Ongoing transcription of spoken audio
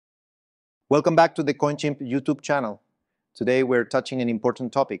Welcome back to the Coinchimp YouTube channel. Today we're touching an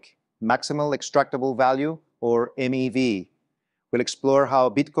important topic, Maximal Extractable Value, or MEV. We'll explore how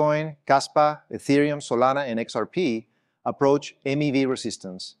Bitcoin, Kaspa, Ethereum, Solana, and XRP approach MEV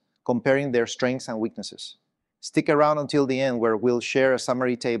resistance, comparing their strengths and weaknesses. Stick around until the end where we'll share a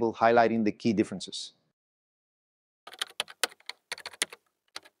summary table highlighting the key differences.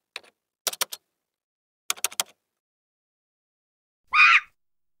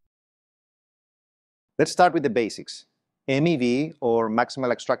 Let's start with the basics. MEV, or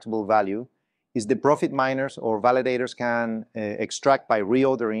Maximal Extractable Value, is the profit miners or validators can extract by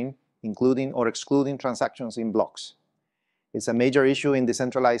reordering, including or excluding transactions in blocks. It's a major issue in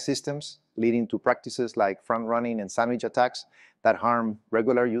decentralized systems, leading to practices like front-running and sandwich attacks that harm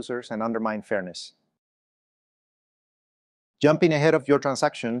regular users and undermine fairness. Jumping ahead of your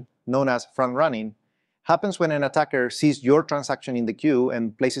transaction, known as front-running, happens when an attacker sees your transaction in the queue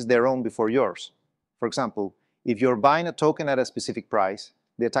and places their own before yours. For example, if you're buying a token at a specific price,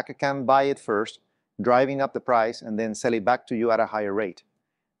 the attacker can buy it first, driving up the price, and then sell it back to you at a higher rate.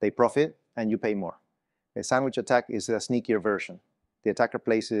 They profit, and you pay more. A sandwich attack is a sneakier version. The attacker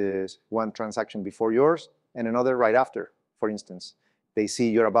places one transaction before yours and another right after. For instance, they see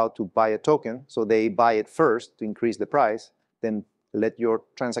you're about to buy a token, so they buy it first to increase the price, then let your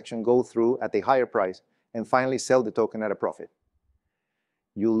transaction go through at a higher price, and finally sell the token at a profit.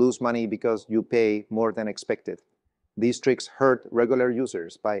 You lose money because you pay more than expected. These tricks hurt regular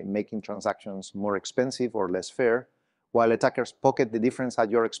users by making transactions more expensive or less fair, while attackers pocket the difference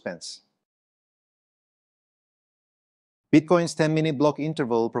at your expense. Bitcoin's 10-minute block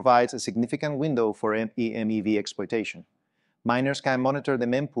interval provides a significant window for MEV exploitation. Miners can monitor the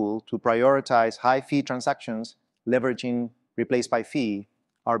mempool to prioritize high-fee transactions, leveraging replace by fee,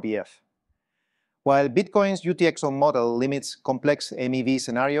 RBF. While Bitcoin's UTXO model limits complex MEV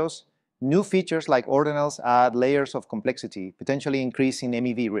scenarios, new features like ordinals add layers of complexity, potentially increasing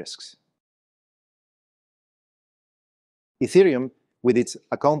MEV risks. Ethereum, with its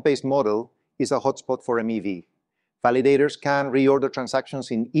account-based model, is a hotspot for MEV. Validators can reorder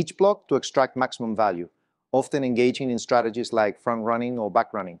transactions in each block to extract maximum value, often engaging in strategies like front-running or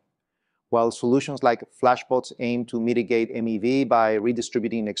back-running. While solutions like flashbots aim to mitigate MEV by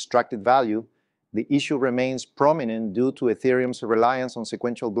redistributing extracted value, the issue remains prominent due to Ethereum's reliance on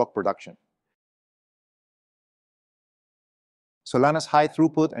sequential block production. Solana's high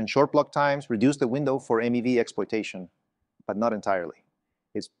throughput and short block times reduce the window for MEV exploitation, but not entirely.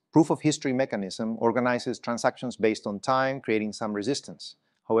 Its proof-of-history mechanism organizes transactions based on time, creating some resistance.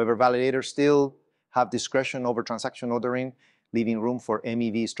 However, validators still have discretion over transaction ordering, leaving room for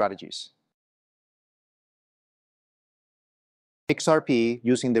MEV strategies. XRP,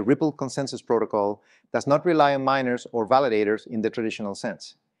 using the Ripple consensus protocol, does not rely on miners or validators in the traditional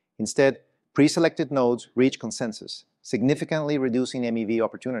sense. Instead, pre-selected nodes reach consensus, significantly reducing MEV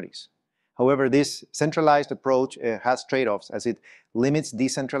opportunities. However, this centralized approach has trade-offs as it limits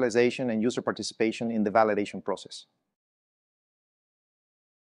decentralization and user participation in the validation process.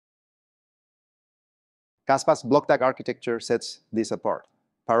 Kaspa's BlockDAG architecture sets this apart.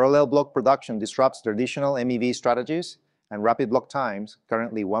 Parallel block production disrupts traditional MEV strategies, and rapid block times,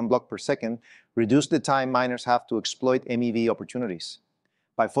 currently 1 block per second, reduce the time miners have to exploit MEV opportunities.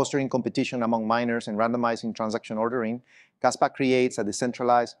 By fostering competition among miners and randomizing transaction ordering, Kaspa creates a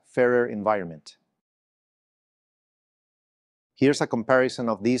decentralized, fairer environment. Here's a comparison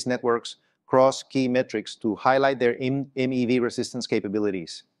of these networks' cross-key metrics to highlight their MEV resistance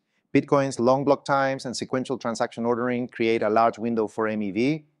capabilities. Bitcoin's long block times and sequential transaction ordering create a large window for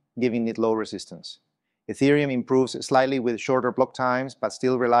MEV, giving it low resistance. Ethereum improves slightly with shorter block times, but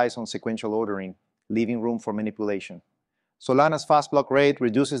still relies on sequential ordering, leaving room for manipulation. Solana's fast block rate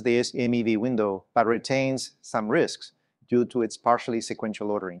reduces the MEV window, but retains some risks due to its partially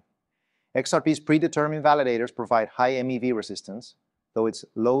sequential ordering. XRP's predetermined validators provide high MEV resistance, though its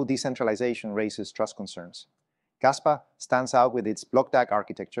low decentralization raises trust concerns. Kaspa stands out with its BlockDAG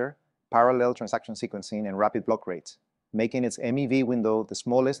architecture, parallel transaction sequencing, and rapid block rates, making its MEV window the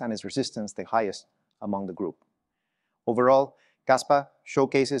smallest and its resistance the highest among the group. Overall, Kaspa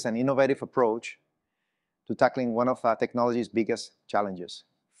showcases an innovative approach to tackling one of technology's biggest challenges,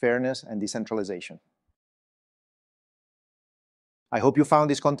 fairness and decentralization. I hope you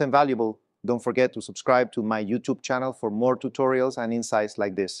found this content valuable. Don't forget to subscribe to my YouTube channel for more tutorials and insights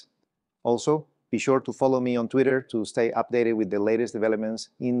like this. Also, be sure to follow me on Twitter to stay updated with the latest developments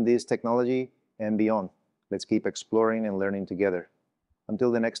in this technology and beyond. Let's keep exploring and learning together.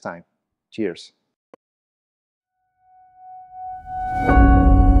 Until the next time, cheers.